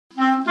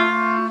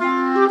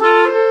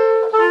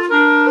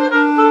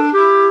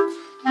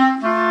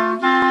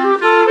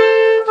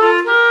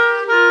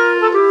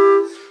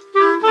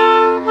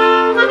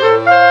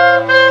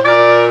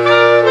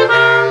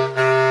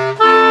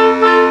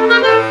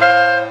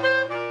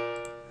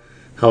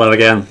Hello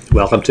again,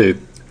 welcome to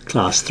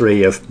class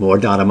 3 of More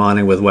Data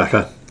Mining with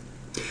Weka.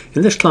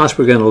 In this class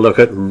we're going to look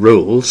at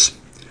rules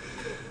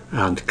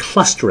and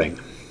clustering,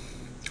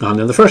 and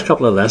in the first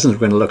couple of lessons we're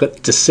going to look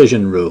at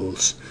decision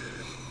rules.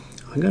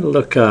 I'm going to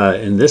look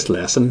in this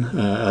lesson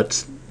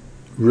at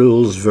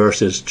rules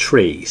versus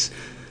trees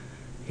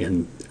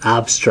in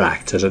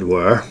abstract, as it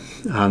were,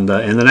 and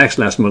in the next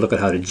lesson we'll look at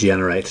how to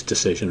generate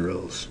decision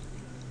rules.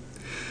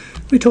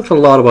 We talked a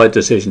lot about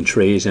decision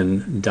trees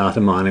in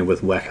data mining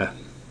with Weka.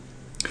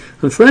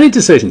 And for any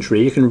decision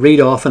tree you can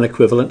read off an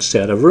equivalent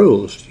set of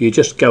rules. You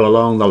just go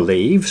along the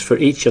leaves. For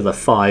each of the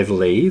 5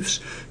 leaves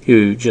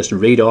you just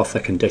read off the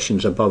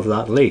conditions above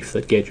that leaf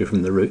that get you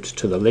from the root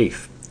to the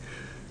leaf.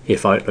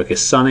 If outlook is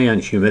sunny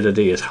and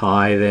humidity is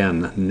high,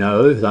 then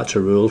no, that's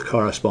a rule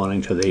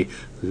corresponding to the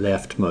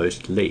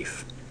leftmost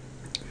leaf.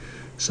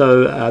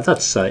 So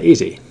that's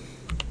easy.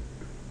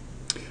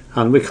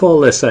 And we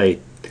call this a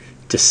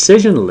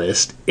decision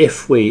list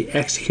if we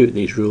execute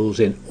these rules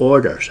in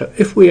order. So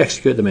if we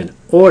execute them in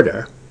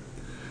order,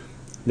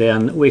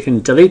 then we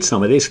can delete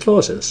some of these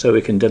clauses. So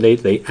we can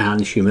delete the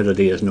and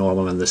humidity is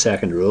normal in the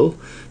second rule,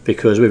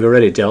 because we've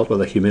already dealt with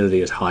the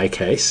humidity is high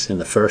case in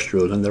the first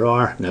rule, and there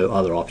are no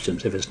other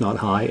options. If it's not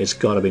high, it's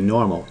got to be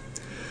normal.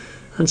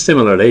 And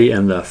similarly,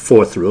 in the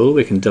fourth rule,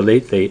 we can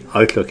delete the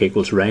outlook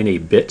equals rainy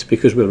bit,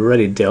 because we've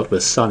already dealt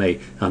with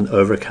sunny and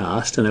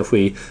overcast, and if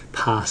we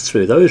pass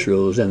through those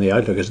rules, then the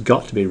outlook has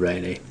got to be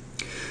rainy.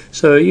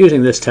 So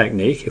using this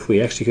technique, if we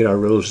execute our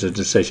rules as a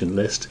decision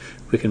list,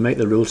 we can make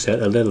the rule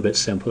set a little bit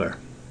simpler.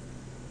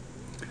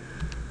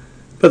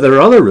 But there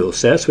are other rule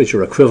sets which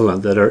are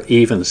equivalent that are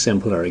even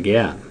simpler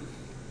again.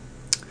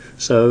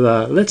 So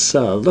let's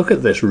look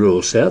at this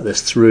rule set,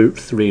 this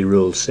 3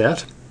 rule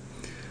set.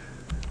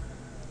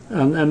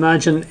 And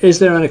imagine, is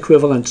there an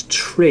equivalent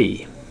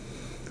tree?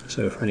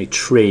 So for any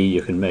tree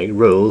you can make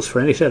rules. For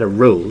any set of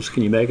rules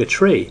can you make a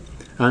tree?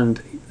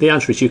 And the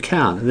answer is you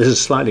can. This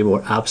is slightly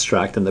more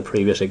abstract than the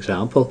previous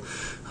example.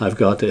 I've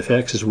got if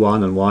x is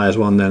 1 and y is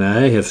 1 then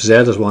a, if z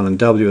is 1 and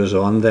w is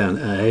 1 then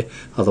a,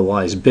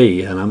 otherwise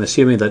b. And I'm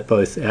assuming that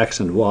both x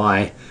and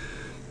y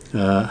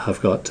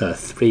have got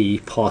 3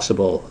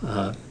 possible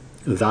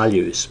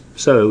values.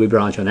 So we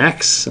branch on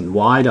x and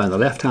y down the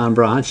left hand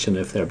branch, and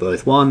if they're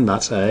both 1,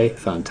 that's a,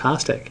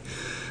 fantastic.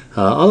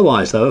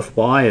 Otherwise though, if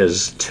y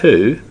is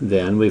 2,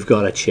 then we've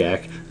got to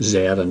check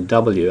z and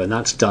w, and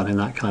that's done in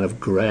that kind of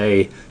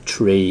grey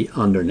tree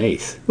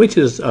underneath, which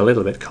is a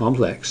little bit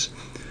complex.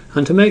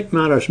 And to make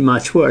matters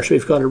much worse,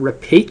 we've got to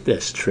repeat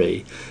this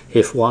tree.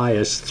 If y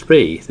is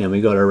 3, then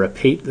we've got to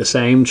repeat the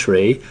same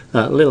tree.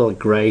 That little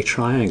grey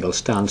triangle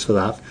stands for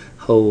that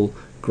whole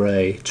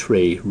grey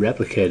tree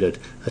replicated,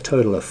 a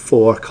total of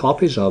 4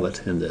 copies of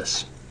it in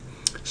this.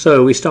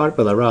 So we start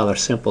with a rather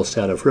simple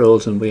set of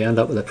rules and we end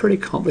up with a pretty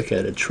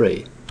complicated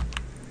tree.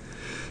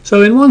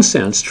 So in one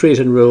sense, trees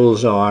and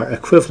rules are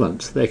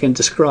equivalent. They can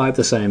describe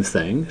the same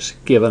things.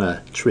 Given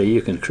a tree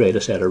you can create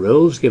a set of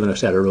rules, given a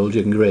set of rules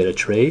you can create a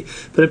tree,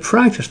 but in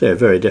practice they're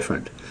very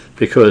different,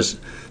 because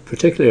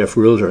particularly if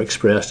rules are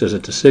expressed as a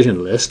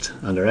decision list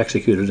and are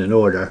executed in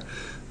order,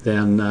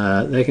 then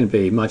they can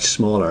be much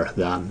smaller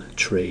than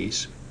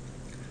trees.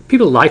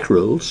 People like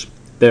rules.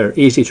 They're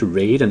easy to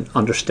read and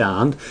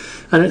understand,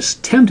 and it's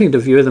tempting to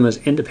view them as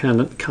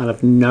independent kind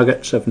of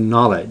nuggets of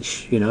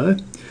knowledge, you know.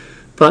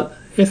 But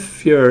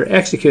if you're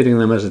executing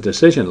them as a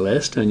decision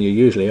list, and you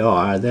usually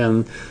are,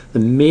 then the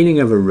meaning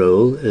of a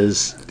rule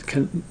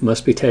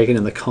must be taken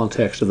in the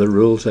context of the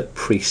rules that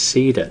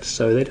precede it.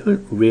 So they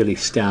don't really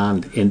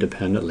stand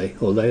independently,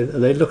 although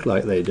they look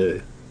like they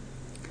do.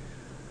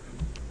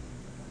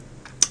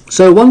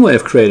 So one way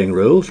of creating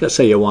rules, let's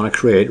say you want to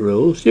create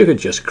rules, you could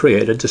just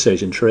create a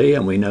decision tree,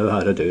 and we know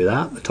how to do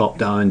that, the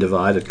top-down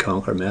divide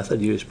conquer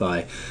method used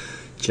by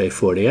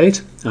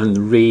J48,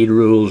 and read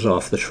rules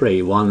off the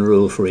tree, 1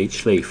 rule for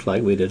each leaf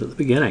like we did at the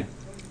beginning.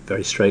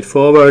 Very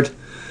straightforward,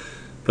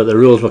 but the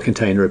rules will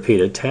contain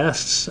repeated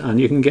tests, and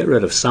you can get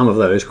rid of some of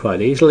those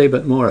quite easily,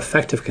 but more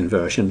effective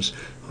conversions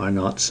are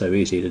not so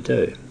easy to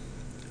do.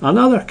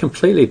 Another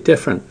completely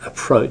different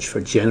approach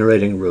for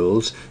generating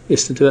rules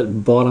is to do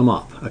it bottom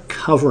up, a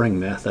covering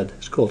method.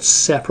 It's called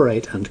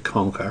separate and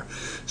conquer.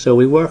 So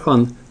we work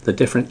on the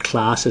different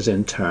classes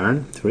in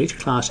turn. For each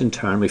class in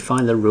turn we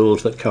find the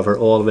rules that cover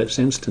all of its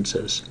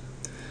instances.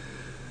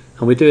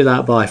 And we do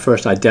that by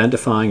first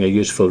identifying a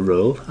useful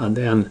rule and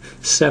then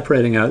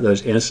separating out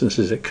those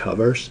instances it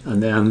covers,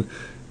 and then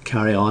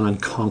carry on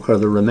and conquer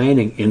the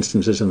remaining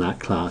instances in that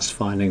class,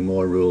 finding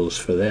more rules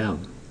for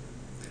them.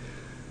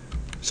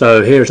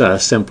 So here's a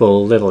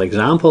simple little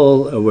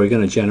example. We're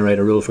going to generate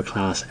a rule for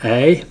class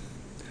A,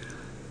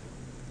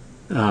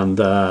 and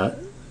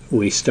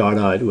we start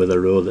out with a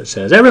rule that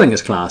says everything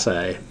is class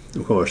A.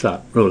 Of course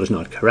that rule is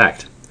not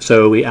correct,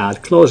 so we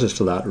add clauses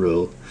to that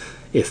rule.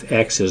 If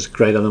x is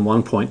greater than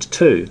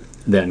 1.2,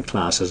 then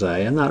class is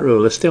A, and that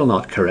rule is still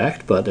not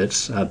correct, but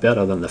it's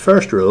better than the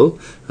first rule,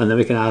 and then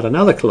we can add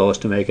another clause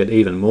to make it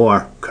even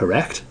more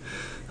correct.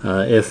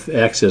 If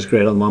x is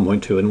greater than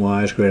 1.2 and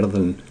y is greater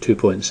than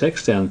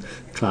 2.6, then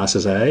class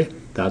is A.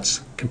 That's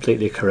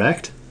completely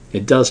correct.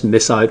 It does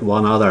miss out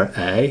one other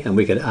A, and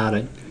we could add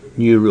a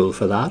new rule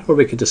for that, or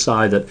we could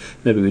decide that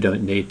maybe we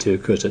don't need to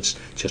because it's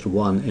just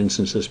one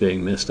instance that's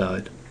being missed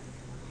out.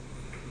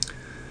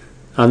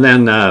 And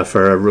then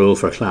for a rule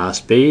for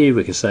class B,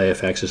 we can say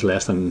if x is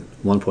less than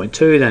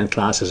 1.2, then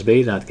classes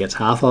B, that gets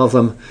half of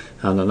them.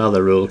 And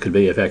another rule could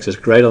be if x is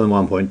greater than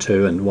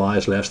 1.2 and y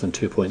is less than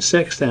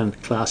 2.6, then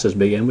classes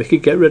B. And we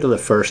could get rid of the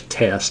first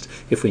test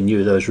if we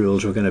knew those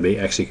rules were going to be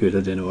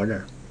executed in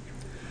order.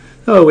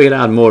 Oh, we could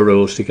add more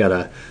rules to get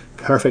a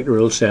perfect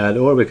rule set,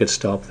 or we could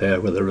stop there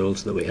with the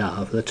rules that we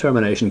have. The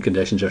termination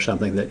conditions are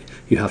something that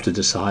you have to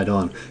decide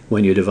on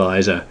when you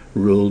devise a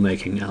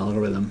rule-making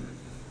algorithm.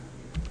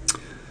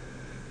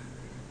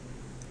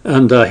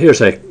 And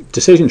here's a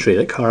decision tree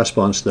that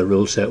corresponds to the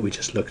rule set we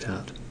just looked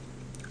at.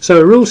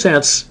 So rule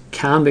sets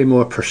can be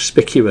more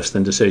perspicuous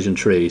than decision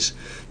trees.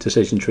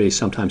 Decision trees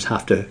sometimes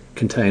have to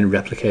contain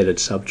replicated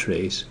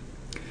subtrees.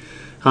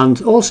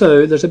 And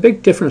also there's a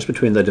big difference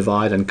between the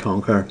divide and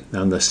conquer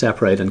and the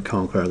separate and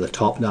conquer, the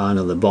top-down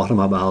and the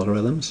bottom-up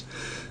algorithms,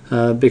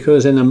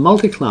 because in a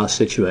multi-class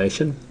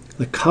situation,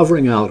 the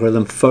covering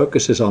algorithm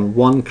focuses on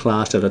one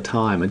class at a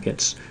time and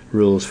gets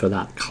rules for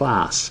that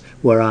class,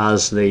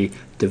 whereas the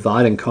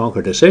divide and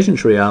conquer decision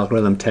tree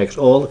algorithm takes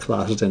all the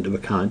classes into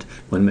account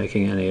when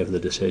making any of the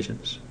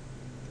decisions.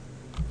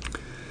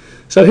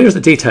 So here's the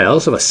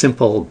details of a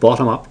simple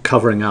bottom-up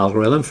covering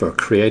algorithm for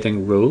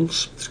creating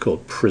rules. It's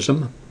called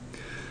Prism,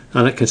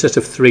 and it consists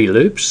of 3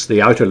 loops.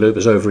 The outer loop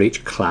is over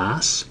each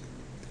class,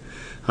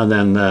 and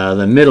then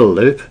the middle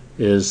loop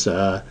is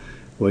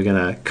we're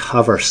going to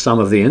cover some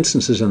of the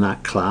instances in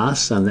that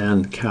class and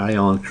then carry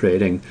on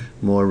creating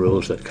more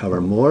rules that cover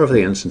more of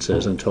the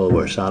instances until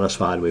we're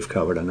satisfied we've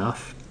covered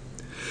enough.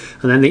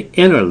 And then the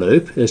inner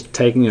loop is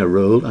taking a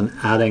rule and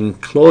adding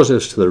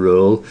clauses to the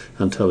rule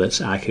until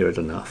it's accurate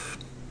enough.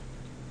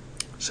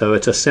 So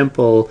it's a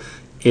simple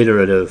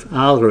iterative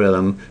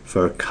algorithm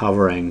for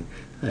covering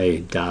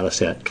a data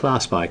set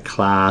class by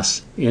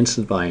class,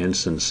 instance by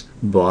instance,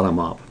 bottom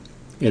up,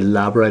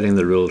 elaborating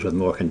the rules with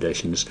more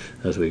conditions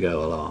as we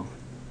go along.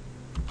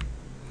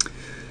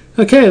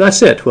 Okay,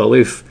 that's it. Well,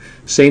 we've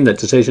seen that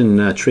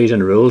decision trees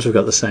and rules have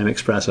got the same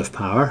expressive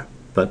power,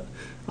 but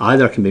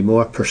either can be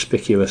more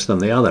perspicuous than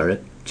the other.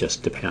 It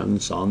just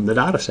depends on the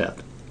data set.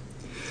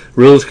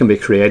 Rules can be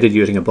created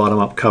using a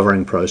bottom-up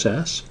covering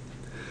process,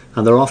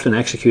 and they're often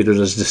executed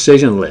as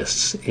decision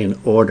lists in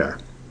order.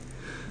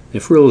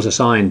 If rules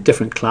assign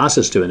different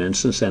classes to an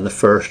instance, then the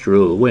first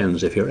rule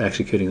wins if you're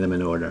executing them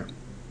in order,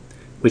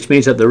 which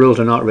means that the rules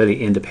are not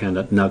really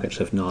independent nuggets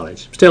of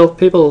knowledge. Still,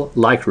 people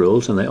like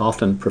rules and they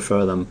often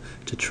prefer them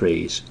to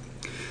trees.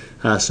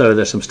 So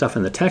there's some stuff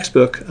in the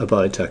textbook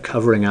about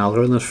covering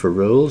algorithms for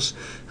rules,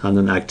 and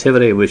an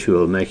activity which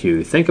will make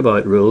you think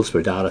about rules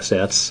for data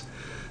sets.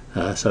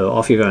 So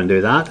off you go and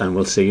do that, and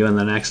we'll see you in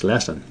the next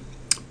lesson.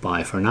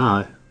 Bye for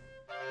now.